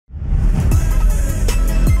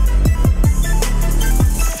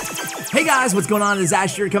guys, what's going on? It is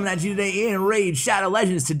Ash here coming at you today in Raid Shadow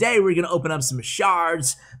Legends. Today we're going to open up some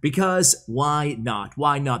shards because why not?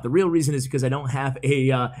 Why not? The real reason is because I don't have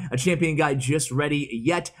a champion guide just ready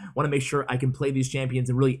yet. Want to make sure I can play these champions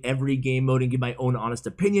in really every game mode and give my own honest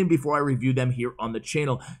opinion before I review them here on the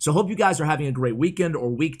channel. So hope you guys are having a great weekend or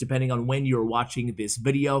week depending on when you're watching this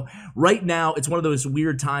video. Right now, it's one of those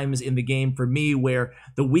weird times in the game for me where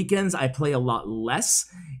the weekends I play a lot less,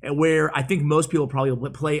 and where I think most people probably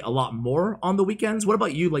play a lot more on the weekends. What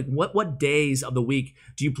about you? Like, what days of the week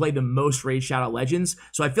do you play the most Raid Shadow Legends?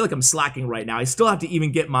 So I feel like I'm slacking right now. I still have to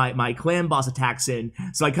even get my clan boss attacks in,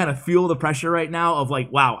 so I kind of feel the pressure right now of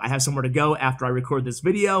like, wow, I have somewhere to go after I record this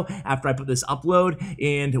video, after I put this upload,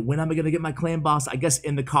 and when am I gonna get my clan boss? I guess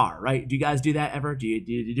in the car, right? Do you guys do that ever?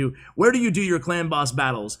 Where do you do your clan boss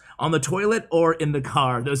battles? On the toilet or in the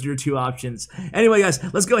car? Those are your two options. Anyway, guys,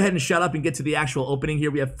 let's go ahead and shut up and get to the actual opening here.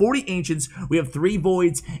 We have 40 ancients, we have 3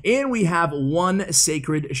 voids, and we have 1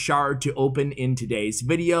 sacred shard to open in today's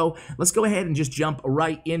video. Let's go ahead and just jump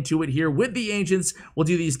right into it here with the ancients. We'll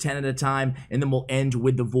do these 10 at a time, and then we'll end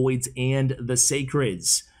with the voids and the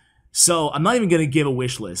sacreds. So I'm not even gonna give a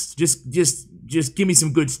wish list. Just give me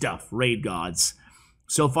some good stuff, raid gods.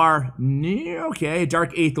 So far, okay,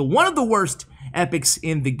 Dark Aethel, one of the worst epics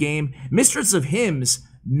in the game. Mistress of Hymns,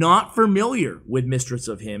 not familiar with Mistress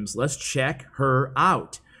of Hymns. Let's check her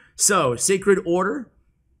out. So, Sacred Order,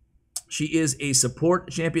 she is a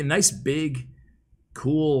support champion. Nice, big,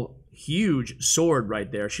 cool, huge sword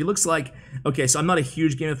right there. She looks like, okay, so I'm not a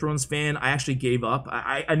huge Game of Thrones fan. I actually gave up.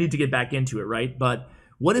 I need to get back into it, right? But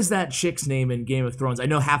what is that chick's name in Game of Thrones? I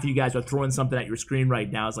know half of you guys are throwing something at your screen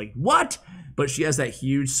right now. It's like, what? But she has that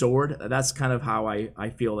huge sword. That's kind of how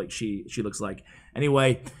I feel like she looks like.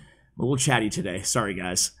 Anyway, I'm a little chatty today. Sorry,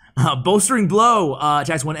 guys. Bolstering Blow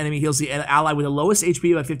attacks one enemy, heals the ally with the lowest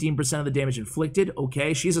HP by 15% of the damage inflicted.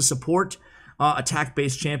 Okay, she's a support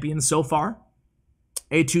attack-based champion so far.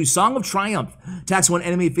 A2, Song of Triumph attacks one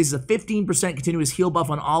enemy, faces a 15% continuous heal buff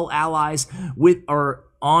on all allies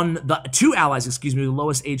on the 2 allies, excuse me, with the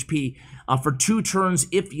lowest HP for 2 turns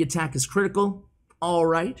if the attack is critical. All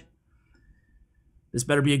right. This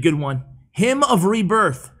better be a good one. Hymn of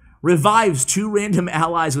Rebirth revives 2 random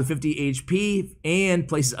allies with 50 HP and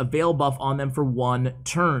places a veil buff on them for 1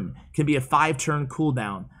 turn. Can be a 5-turn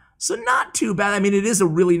cooldown. So not too bad. I mean, it is a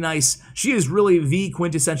really nice, she is really the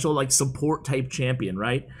quintessential like support type champion,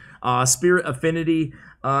 right? Spirit Affinity,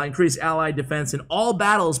 increase ally defense in all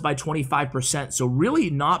battles by 25%. So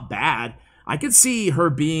really not bad. I could see her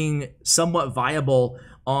being somewhat viable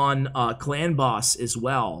on Clan Boss as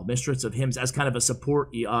well. Mistress of Hymns as kind of a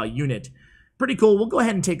support unit. Pretty cool. We'll go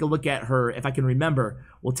ahead and take a look at her. If I can remember,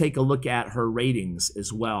 we'll take a look at her ratings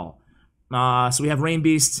as well. So we have Rain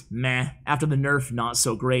Beast, meh. After the nerf, not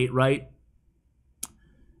so great, right?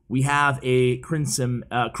 We have a Crimson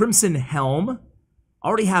Helm.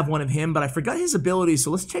 Already have one of him, but I forgot his abilities,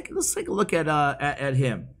 so let's take a look at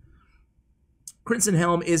him. Crimson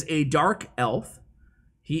Helm is a Dark Elf.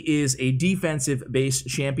 He is a defensive-based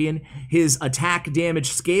champion. His attack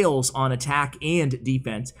damage scales on attack and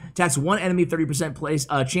defense. Attacks one enemy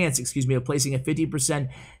 30% chance of placing a 50%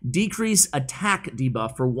 decrease attack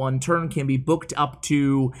debuff for 1 turn. Can be booked up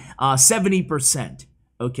to 70%.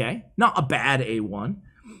 Okay, not a bad A1.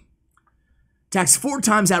 Attacks 4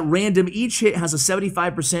 times at random. Each hit has a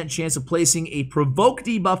 75% chance of placing a provoke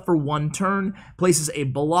debuff for 1 turn. Places a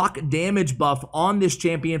block damage buff on this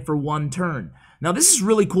champion for 1 turn. Now, this is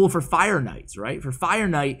really cool for Fire Knights, right? For Fire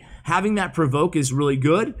Knight, having that provoke is really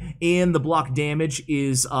good, and the block damage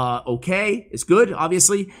is okay. It's good,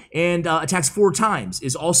 obviously, and attacks 4 times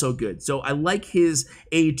is also good. So I like his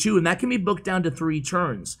A2, and that can be booked down to 3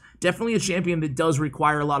 turns. Definitely a champion that does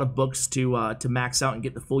require a lot of books to max out and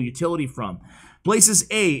get the full utility from. Places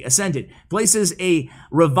Ascended, places a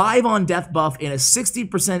Revive on Death buff and a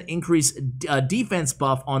 60% increase defense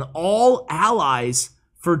buff on all allies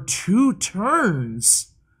for 2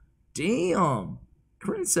 turns. Damn.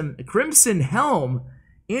 Crimson Helm.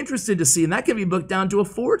 Interested to see. And that can be booked down to a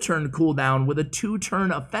 4-turn cooldown with a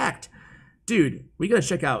 2-turn effect. Dude, we gotta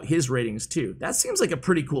check out his ratings too. That seems like a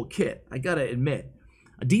pretty cool kit, I gotta admit.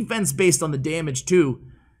 A defense based on the damage too.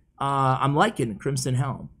 I'm liking Crimson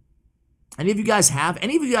Helm. Any of you guys have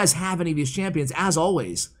any of these champions? As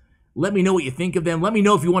always, let me know what you think of them. Let me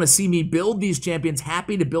know if you want to see me build these champions.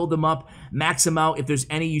 Happy to build them up, max them out if there's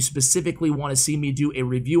any you specifically want to see me do a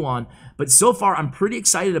review on. But so far, I'm pretty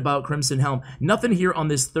excited about Crimson Helm. Nothing here on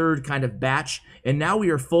this 3rd kind of batch. And now we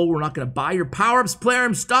are full. We're not going to buy your power-ups,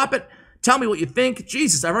 Plarium. Stop it. Tell me what you think.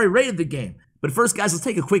 Jesus, I've already rated the game. But first, guys, let's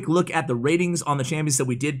take a quick look at the ratings on the champions that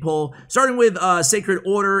we did pull. Starting with Sacred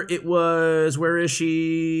Order, it was, where is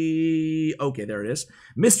she? Okay, there it is.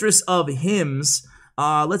 Mistress of Hymns.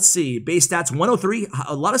 Let's see, base stats 103,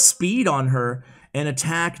 a lot of speed on her, and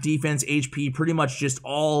attack, defense, HP, pretty much just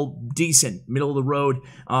all decent, middle of the road.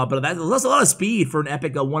 But that's a lot of speed for an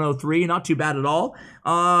epic 103, not too bad at all.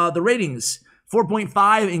 The ratings.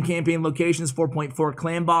 4.5 in campaign locations, 4.4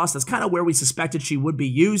 clan boss. That's kind of where we suspected she would be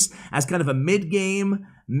used as kind of a mid-game,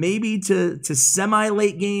 maybe to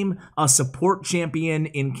semi-late game, a support champion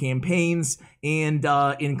in campaigns and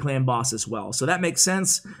in clan boss as well. So that makes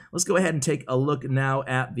sense. Let's go ahead and take a look now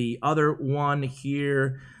at the other one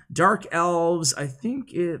here. Dark Elves, I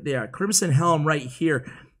think yeah, Crimson Helm right here.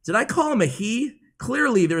 Did I call him a he?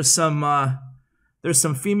 Clearly there's some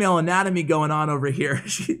female anatomy going on over here.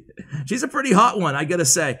 She's a pretty hot one, I gotta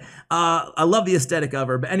say. I love the aesthetic of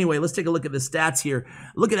her. But anyway, let's take a look at the stats here.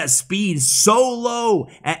 Look at that speed, so low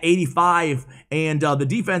at 85. And the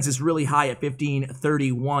defense is really high at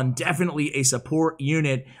 1531. Definitely a support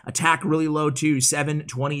unit. Attack really low too,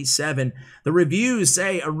 727. The reviews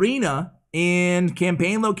say arena and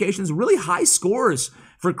campaign locations, really high scores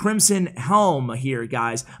for Crimson Helm here,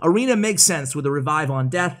 guys. Arena makes sense with the revive on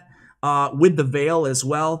death. With the Veil as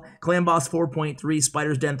well. Clan Boss 4.3,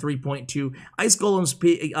 Spider's Den 3.2, Ice Golem's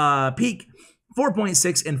Peak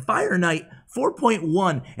 4.6, and Fire Knight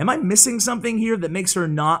 4.1. Am I missing something here that makes her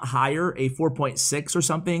not higher, a 4.6 or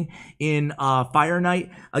something in Fire Knight?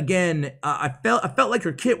 Again, I felt like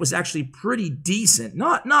her kit was actually pretty decent.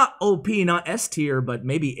 Not OP, not S tier, but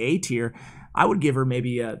maybe A tier. I would give her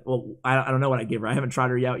maybe well, I don't know what I'd give her. I haven't tried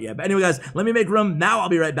her out yet. But anyway, guys, let me make room. Now I'll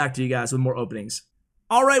be right back to you guys with more openings.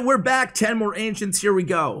 All right, we're back. 10 more Ancients. Here we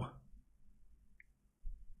go.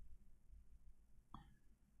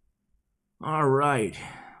 All right.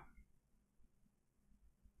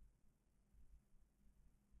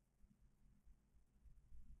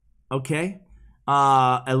 Okay.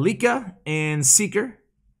 Alika and Seeker.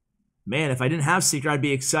 Man, if I didn't have Seeker, I'd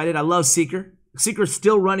be excited. I love Seeker. Seeker's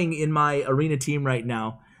still running in my arena team right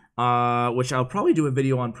now, which I'll probably do a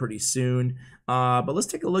video on pretty soon. But let's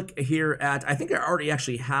take a look here at, I think I already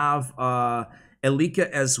actually have Alika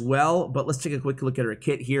as well, but let's take a quick look at her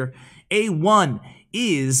kit here. A1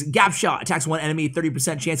 is Gap Shot, attacks one enemy,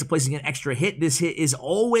 30% chance of placing an extra hit. This hit is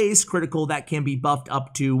always critical, that can be buffed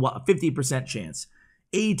up to what, 50% chance.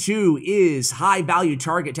 A2 is High Value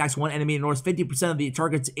Target, attacks one enemy and ignores 50% of the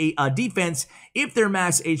target's defense if their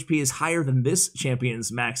max HP is higher than this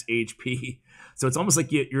champion's max HP. So it's almost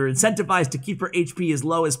like you're incentivized to keep her HP as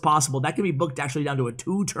low as possible. That can be booked actually down to a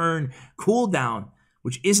 2-turn cooldown,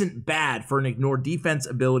 which isn't bad for an ignore defense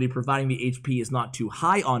ability, providing the HP is not too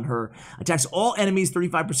high on her. Attacks all enemies,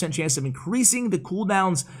 35% chance of increasing the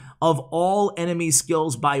cooldowns of all enemy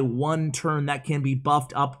skills by 1 turn. That can be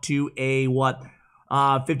buffed up to a,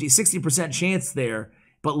 50-60% chance there.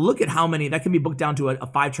 But look at how many, that can be booked down to a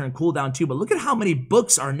 5-turn cooldown too, but look at how many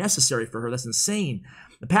books are necessary for her. That's insane.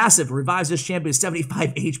 The passive revives this champion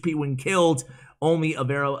 75 HP when killed, only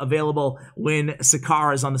available when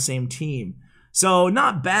Sakara is on the same team. So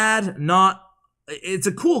not bad, it's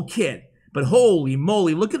a cool kit, but holy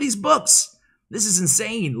moly, look at these books. This is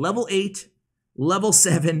insane. Level 8, level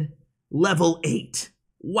 7, level 8.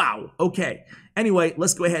 Wow, okay. Anyway,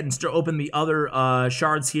 let's go ahead and open the other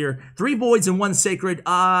shards here. 3 voids and 1 sacred.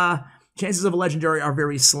 Chances of a legendary are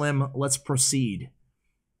very slim. Let's proceed.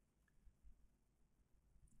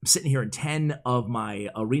 I'm sitting here in 10 of my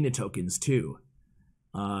arena tokens too.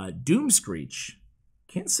 Doomscreech.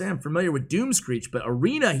 Can't say I'm familiar with Doomscreech, but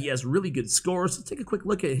Arena, he has really good scores. Let's take a quick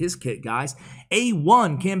look at his kit, guys.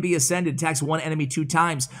 A1 can be ascended, attacks one enemy 2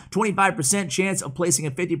 times, 25% chance of placing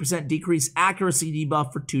a 50% decrease accuracy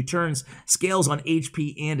debuff for 2 turns, scales on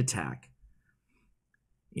HP and attack.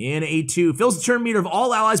 In A2, fills the turn meter of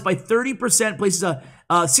all allies by 30%, places a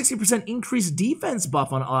 60% increased defense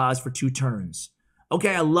buff on allies for 2 turns.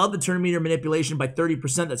 Okay, I love the turn meter manipulation by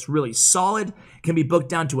 30%. That's really solid. Can be booked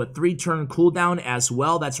down to a 3-turn cooldown as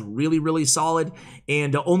well. That's really, really solid.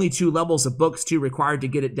 And only 2 levels of books, too, required to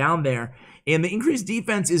get it down there. And the increased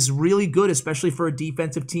defense is really good, especially for a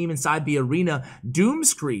defensive team inside the arena.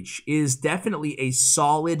 Doomscreech is definitely a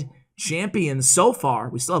solid champion so far.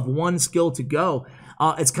 We still have 1 skill to go.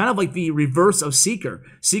 It's kind of like the reverse of Seeker.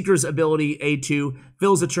 Seeker's ability, A2,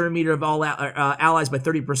 fills the turn meter of all allies by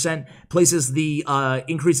 30%, places the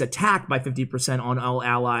increased attack by 50% on all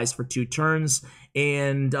allies for 2 turns,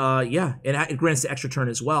 and yeah, it grants the extra turn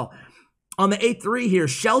as well. On the A3 here,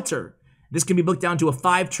 Shelter. This can be booked down to a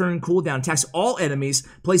 5-turn cooldown. Attacks all enemies.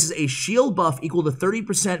 Places a shield buff equal to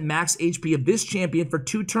 30% max HP of this champion for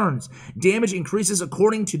 2 turns. Damage increases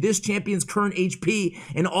according to this champion's current HP,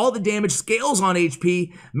 and all the damage scales on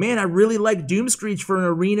HP. Man, I really like Doomscreech for an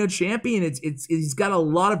arena champion. He's got a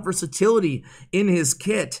lot of versatility in his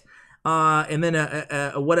kit. And then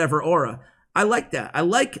a whatever aura. I like that. I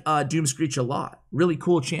like Doomscreech a lot. Really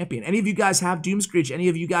cool champion. Any of you guys have Doomscreech? Any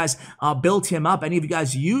of you guys built him up? Any of you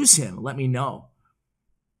guys use him? Let me know.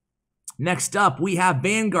 Next up, we have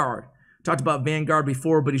Vanguard. Talked about Vanguard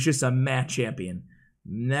before, but he's just a meh champion.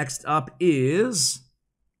 Next up is...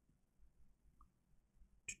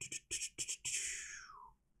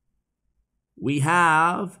 we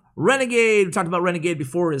have Renegade. We talked about Renegade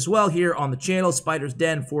before as well here on the channel. Spider's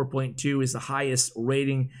Den 4.2 is the highest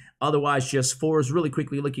rating. Otherwise, just 4s. Really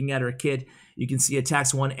quickly looking at her kit, you can see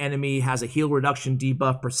attacks one enemy, has a heal reduction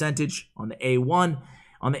debuff percentage on the A1.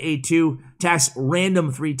 On the A2, attacks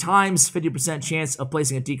random 3 times, 50% chance of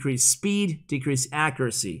placing a decreased speed, decreased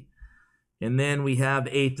accuracy. And then we have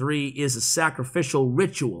A3 is a sacrificial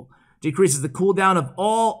ritual. Decreases the cooldown of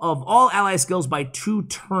all ally skills by 2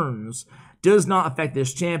 turns. Does not affect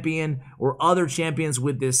this champion or other champions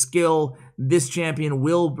with this skill. This champion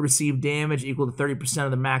will receive damage equal to 30% of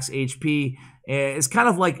the max HP. It's kind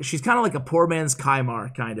of like, she's kind of like a poor man's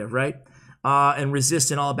Kymar, kind of, right? And resists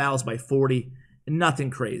in all battles by 40. Nothing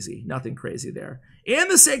crazy there. And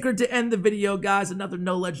the sacred to end the video, guys. Another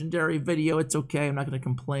no legendary video. It's okay. I'm not going to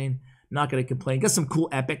complain. Got some cool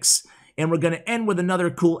epics. And we're going to end with another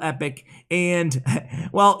cool epic. And,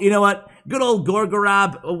 well, you know what? Good old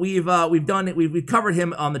Gorgorab. We've done it. We've covered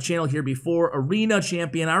him on the channel here before. Arena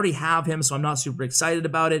champion. I already have him, so I'm not super excited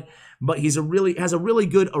about it. But has a really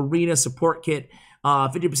good arena support kit.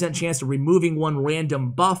 50% chance of removing 1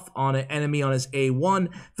 random buff on an enemy on his A1.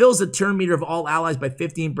 Fills the turn meter of all allies by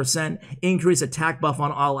 15%. Increase attack buff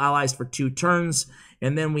on all allies for 2 turns.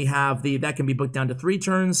 And then we have that can be booked down to 3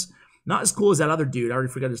 turns. Not as cool as that other dude. I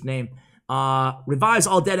already forgot his name. Revives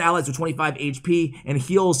all dead allies with 25 HP and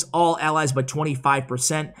heals all allies by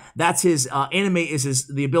 25%. That's his anime is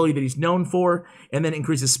the ability that he's known for, and then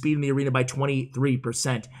increases speed in the arena by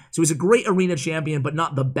 23%. So he's a great arena champion, but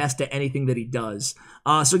not the best at anything that he does.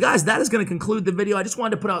 So guys, that is going to conclude the video. I just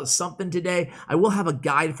wanted to put out something today. I will have a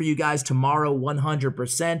guide for you guys tomorrow,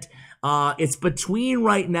 100%. It's between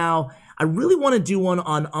right now. I really want to do one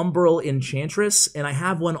on Umbral Enchantress, and I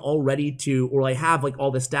have one all ready to, or I have like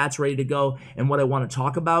all the stats ready to go and what I want to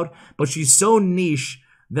talk about, but she's so niche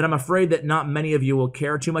that I'm afraid that not many of you will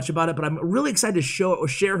care too much about it, but I'm really excited to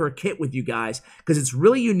share her kit with you guys because it's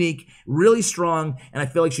really unique, really strong, and I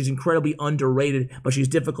feel like she's incredibly underrated, but she's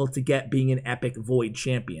difficult to get being an epic Void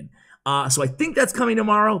champion. So I think that's coming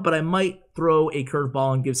tomorrow, but I might throw a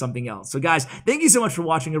curveball and give something else. So guys, thank you so much for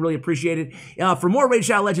watching. I really appreciate it. For more Raid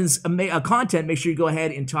Shadow Legends content, make sure you go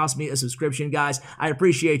ahead and toss me a subscription, guys. I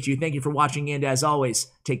appreciate you. Thank you for watching, and as always,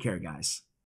 take care, guys.